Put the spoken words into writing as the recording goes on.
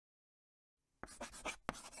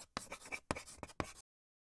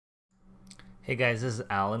Hey guys, this is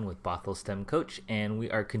Alan with Bothell STEM Coach, and we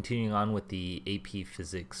are continuing on with the AP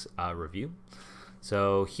Physics review.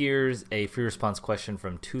 So here's a free response question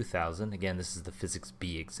from 2000. Again, this is the Physics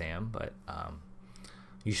B exam, but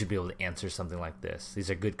you should be able to answer something like this. These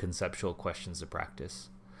are good conceptual questions to practice.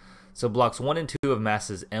 So blocks 1 and 2 of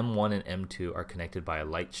masses M1 and M2 are connected by a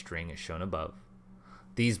light string as shown above.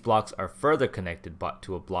 These blocks are further connected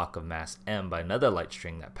to a block of mass M by another light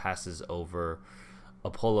string that passes over a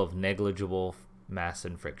pole of negligible mass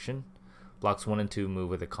and friction. Blocks 1 and 2 move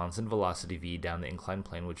with a constant velocity v down the inclined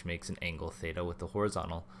plane, which makes an angle theta with the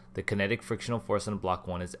horizontal. The kinetic frictional force on block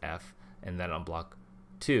 1 is F, and then on block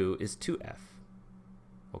 2 is 2F.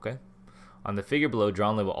 Okay? On the figure below, draw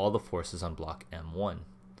and label all the forces on block M1.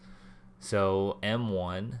 So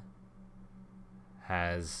M1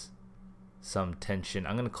 has some tension.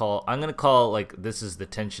 I'm gonna call like this is the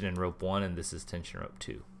tension in rope 1 and this is tension in rope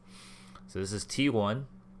 2. So this is T1.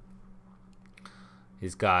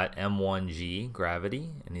 He's got M1G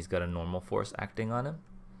gravity, and he's got a normal force acting on him.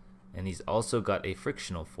 And he's also got a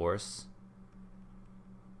frictional force,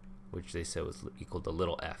 which they said was equal to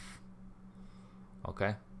little f.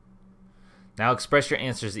 Okay? Now express your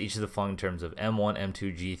answers to each of the following terms of M1,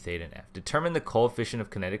 M2, G, theta, and F. Determine the coefficient of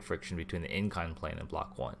kinetic friction between the inclined plane and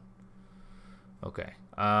block 1. Okay.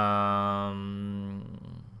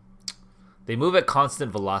 They move at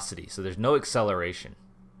constant velocity, so there's no acceleration.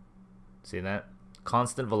 See that?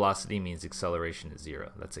 Constant velocity means acceleration is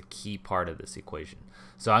 0. That's a key part of this equation.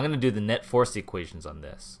 So I'm going to do the net force equations on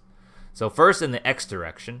this. So first in the x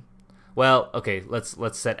direction, well, okay, let's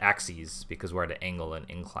set axes because we're at an angle and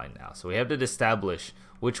incline now. So we have to establish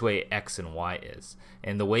which way x and y is.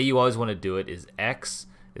 And the way you always want to do it is x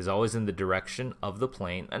is always in the direction of the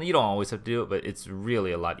plane. And you don't always have to do it, but it's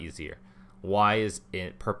really a lot easier. Y is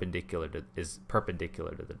perpendicular to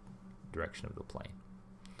the direction of the plane.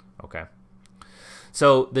 Okay.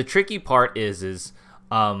 So the tricky part is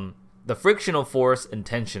the frictional force and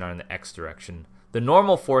tension are in the x direction. The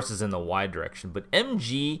normal force is in the y direction, but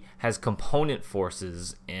mg has component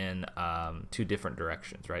forces in two different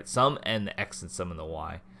directions, right? Some in the x and some in the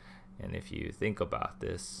y. And if you think about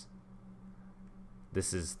this,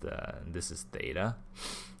 this is theta.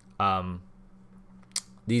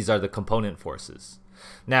 These are the component forces.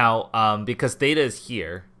 Now, because theta is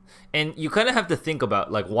here, and you kind of have to think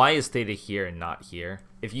about, like, why is theta here and not here?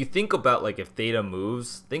 If you think about, like, if theta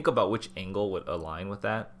moves, think about which angle would align with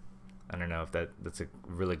that. I don't know if that's a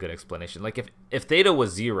really good explanation. Like, if theta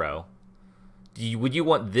was 0, would you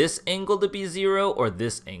want this angle to be 0 or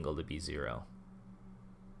this angle to be 0?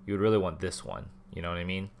 You would really want this one. You know what I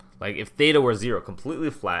mean? Like, if theta were 0,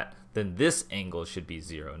 completely flat, then this angle should be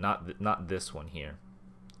 0, not this one here.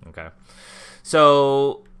 Okay,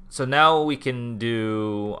 so now we can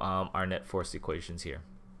do our net force equations here.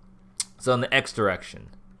 So in the x direction,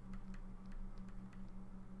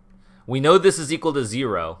 we know this is equal to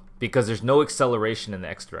 0 because there's no acceleration in the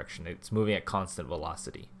x direction. It's moving at constant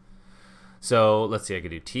velocity. So let's see, I could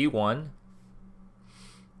do T1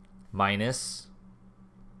 minus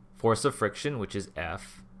force of friction, which is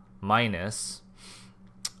F, minus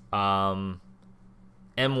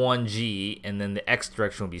M1G, and then the x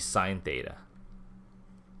direction will be sine theta.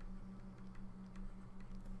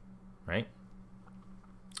 Right?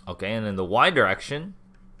 Okay, and in the y direction,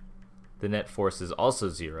 the net force is also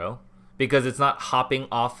 0 because it's not hopping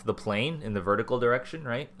off the plane in the vertical direction,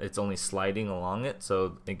 right? It's only sliding along it.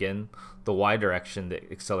 So again, the y direction, the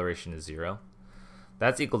acceleration is 0.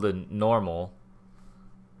 That's equal to normal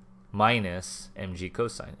minus mg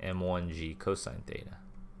cosine, m1g cosine theta.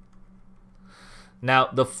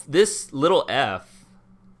 Now, this little f,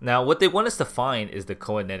 now what they want us to find is the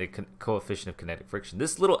coefficient of kinetic friction.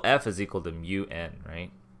 This little f is equal to mu n,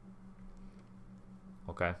 right?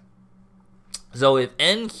 Okay. So if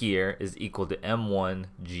n here is equal to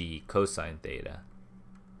m1g cosine theta,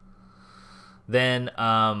 then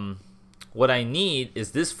what I need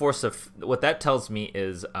is this force of, what that tells me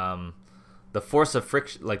is the force of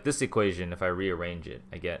friction, like this equation, if I rearrange it,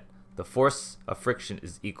 I get the force of friction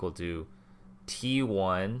is equal to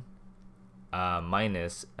T1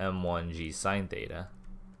 minus M1G sine theta.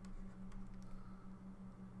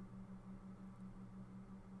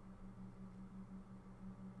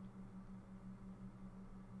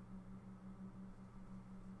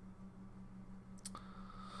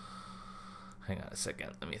 Hang on a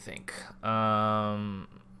second, let me think. I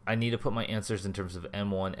need to put my answers in terms of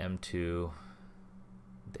M1, M2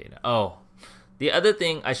 data. Oh, the other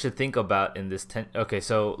thing I should think about in this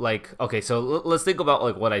so let's think about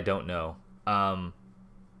like what I don't know. I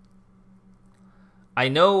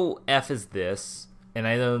know F is this, and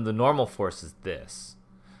I know the normal force is this.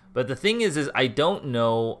 But the thing is I don't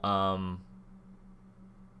know.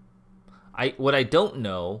 What I don't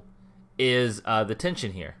know is the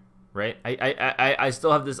tension here, right? I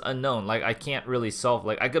still have this unknown. Like I can't really solve.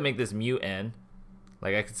 Like I could make this mu n.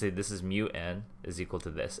 Like I could say this is mu n is equal to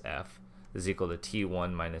this f is equal to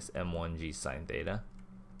t1 minus m1g sine theta.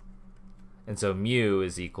 And so mu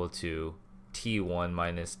is equal to t1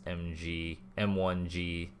 minus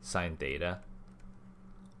m1g sine theta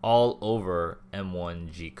all over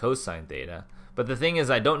m1g cosine theta. But the thing is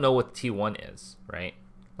I don't know what t1 is, right?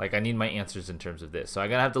 Like I need my answers in terms of this. So I'm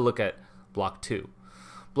going to have to look at block 2.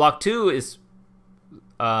 Block 2 is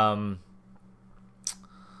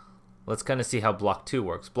let's kind of see how block 2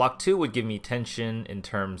 works. Block 2 would give me tension in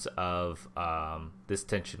terms of this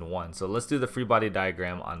tension 1. So let's do the free body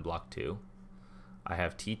diagram on block 2. I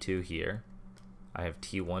have T2 here. I have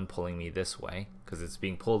T1 pulling me this way because it's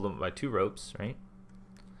being pulled by 2 ropes, right?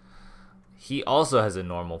 He also has a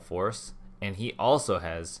normal force, and he also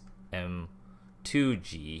has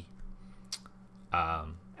M2G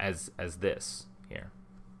as this here,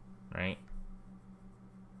 right?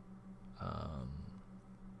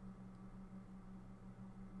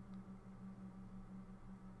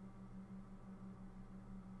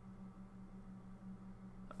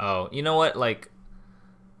 Oh, you know what? Like,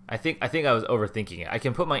 I think I was overthinking it. I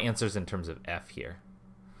can put my answers in terms of F here.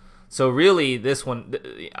 So really, this one,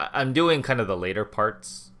 I'm doing kind of the later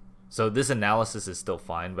parts. So this analysis is still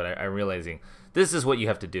fine, but I'm realizing this is what you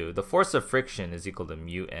have to do. The force of friction is equal to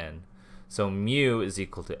mu n. So mu is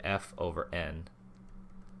equal to F over n.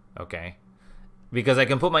 Okay? Because I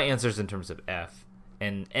can put my answers in terms of F,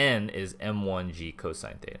 and n is m1g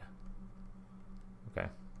cosine theta. Okay?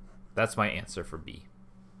 That's my answer for B.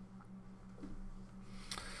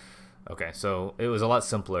 Okay, so it was a lot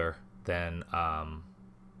simpler than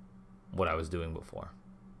what I was doing before.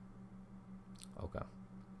 Okay.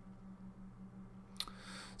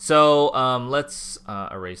 So let's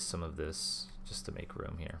erase some of this just to make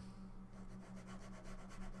room here.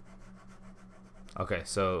 Okay,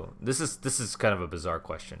 so this is kind of a bizarre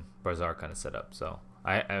question, bizarre kind of setup. So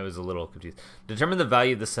I was a little confused. Determine the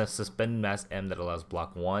value of the suspended mass m that allows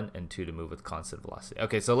block 1 and 2 to move with constant velocity.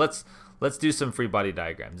 Okay, so let's do some free body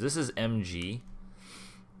diagrams. This is mg,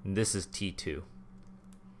 and this is T2.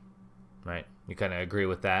 Right? You kind of agree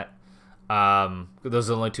with that. Those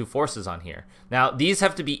are the only 2 forces on here. Now, these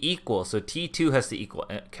have to be equal, so T2 has to equal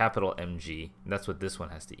capital Mg. And that's what this one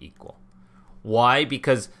has to equal. Why?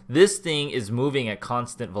 Because this thing is moving at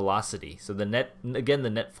constant velocity. So the net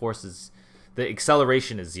force is, the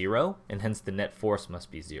acceleration is 0, and hence the net force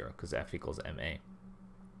must be 0, because F equals ma.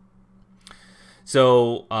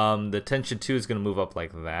 So the tension 2 is going to move up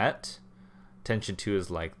like that. Tension 2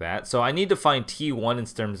 is like that. So I need to find T1 in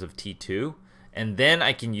terms of T2, and then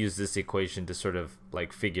I can use this equation to sort of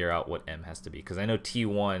like figure out what m has to be, because I know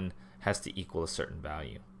T1 has to equal a certain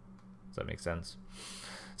value. Does that make sense?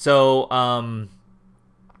 So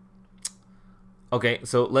okay,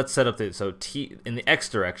 so let's set up the, so T in the x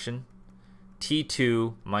direction,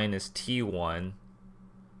 T2 minus T1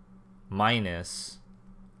 minus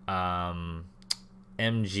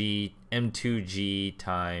m2g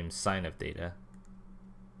times sine of theta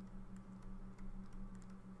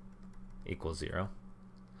equals 0.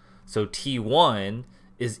 So T1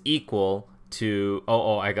 is equal to,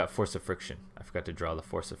 I got force of friction. I forgot to draw the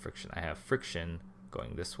force of friction. I have friction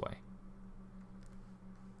going this way.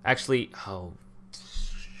 Actually, oh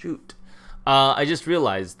shoot. I just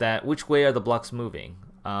realized that which way are the blocks moving?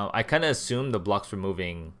 I kind of assumed the blocks were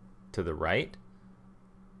moving to the right.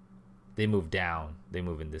 They move down. They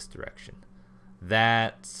move in this direction.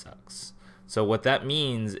 That sucks. So what that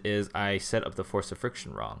means is I set up the force of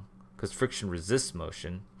friction wrong, because friction resists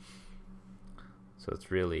motion. So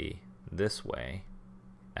it's really this way,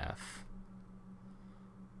 F.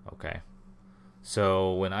 Okay.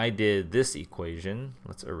 So when I did this equation,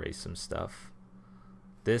 let's erase some stuff.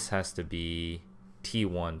 This has to be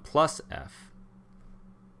T1 plus F.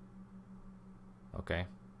 Okay.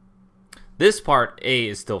 This part A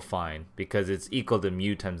is still fine because it's equal to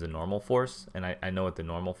mu times the normal force, and I know what the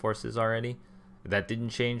normal force is already. That didn't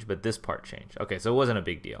change, but this part changed. Okay, so it wasn't a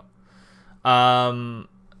big deal.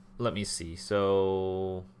 Let me see.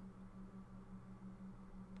 So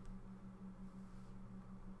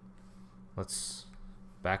let's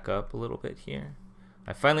back up a little bit here.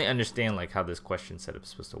 I finally understand like how this question setup is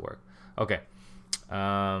supposed to work. Okay.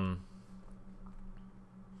 Let's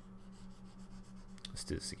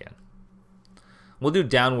do this again. We'll do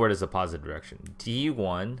downward as a positive direction.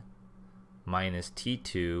 D1 minus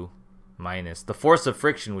T2 minus the force of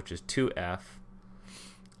friction, which is 2F,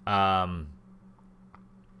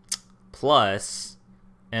 plus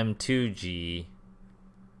m2g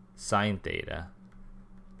sine theta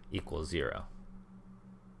equals 0.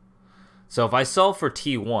 So if I solve for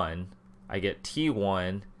t1, I get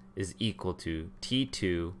t1 is equal to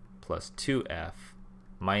t2 plus 2f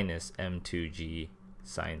minus m2g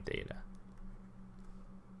sine theta.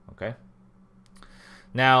 Okay.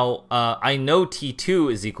 Now I know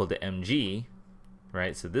t2 is equal to mg,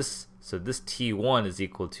 right? So this t1 is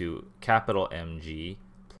equal to capital Mg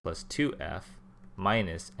plus 2f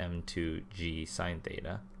minus m2g sine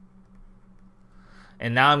theta.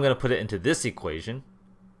 And now I'm going to put it into this equation,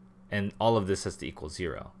 and all of this has to equal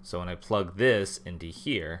 0. So when I plug this into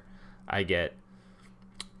here, I get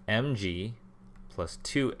mg plus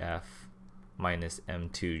 2f minus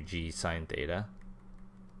m2g sine theta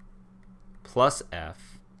plus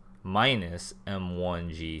f minus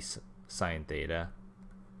m1g sine theta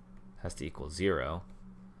has to equal 0.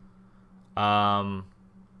 So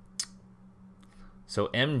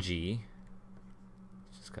mg,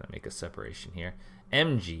 just gonna make a separation here.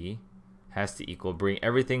 Mg has to equal, bring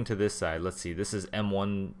everything to this side. Let's see, this is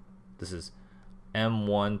m1, this is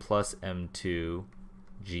m1 plus m2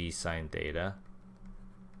 g sine theta.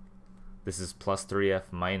 This is plus 3f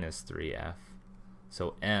minus 3f.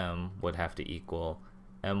 So m would have to equal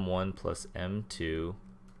m1 plus m2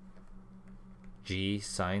 g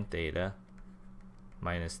sine theta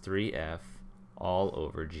minus 3f all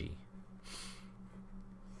over g.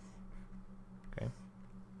 Okay.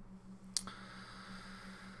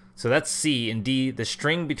 So that's C. And D, the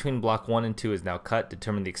string between block 1 and 2 is now cut.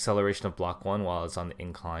 Determine the acceleration of block 1 while it's on the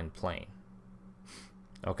inclined plane.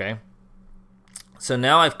 Okay. So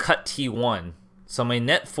now I've cut T1. So my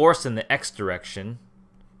net force in the x direction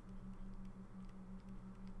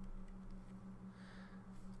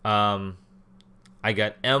I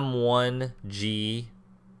got m1g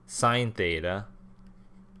sine theta.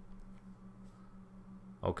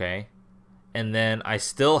 Okay. And then I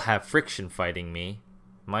still have friction fighting me,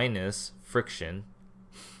 minus friction.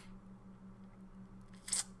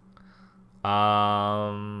 But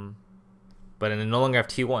I no longer have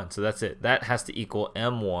T1, so that's it. That has to equal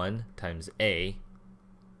m1 times a.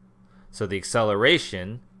 So the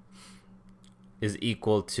acceleration is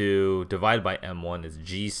equal to, divided by m1 is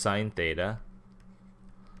g sine theta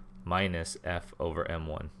minus f over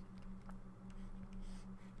m1.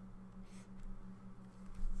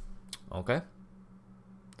 Okay.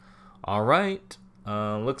 All right.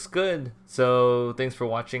 Looks good. So thanks for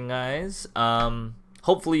watching, guys.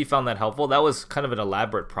 Hopefully you found that helpful. That was kind of an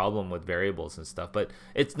elaborate problem with variables and stuff, but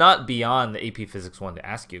it's not beyond the AP Physics 1 to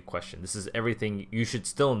ask you a question. This is everything you should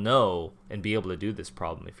still know and be able to do this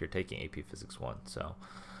problem if you're taking AP Physics 1. So,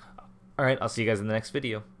 all right, I'll see you guys in the next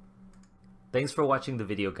video. Thanks for watching the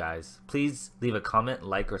video, guys. Please leave a comment,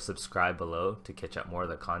 like, or subscribe below to catch up more of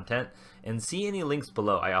the content. And see any links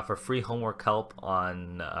below. I offer free homework help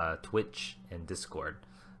on Twitch and Discord.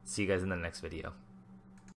 See you guys in the next video.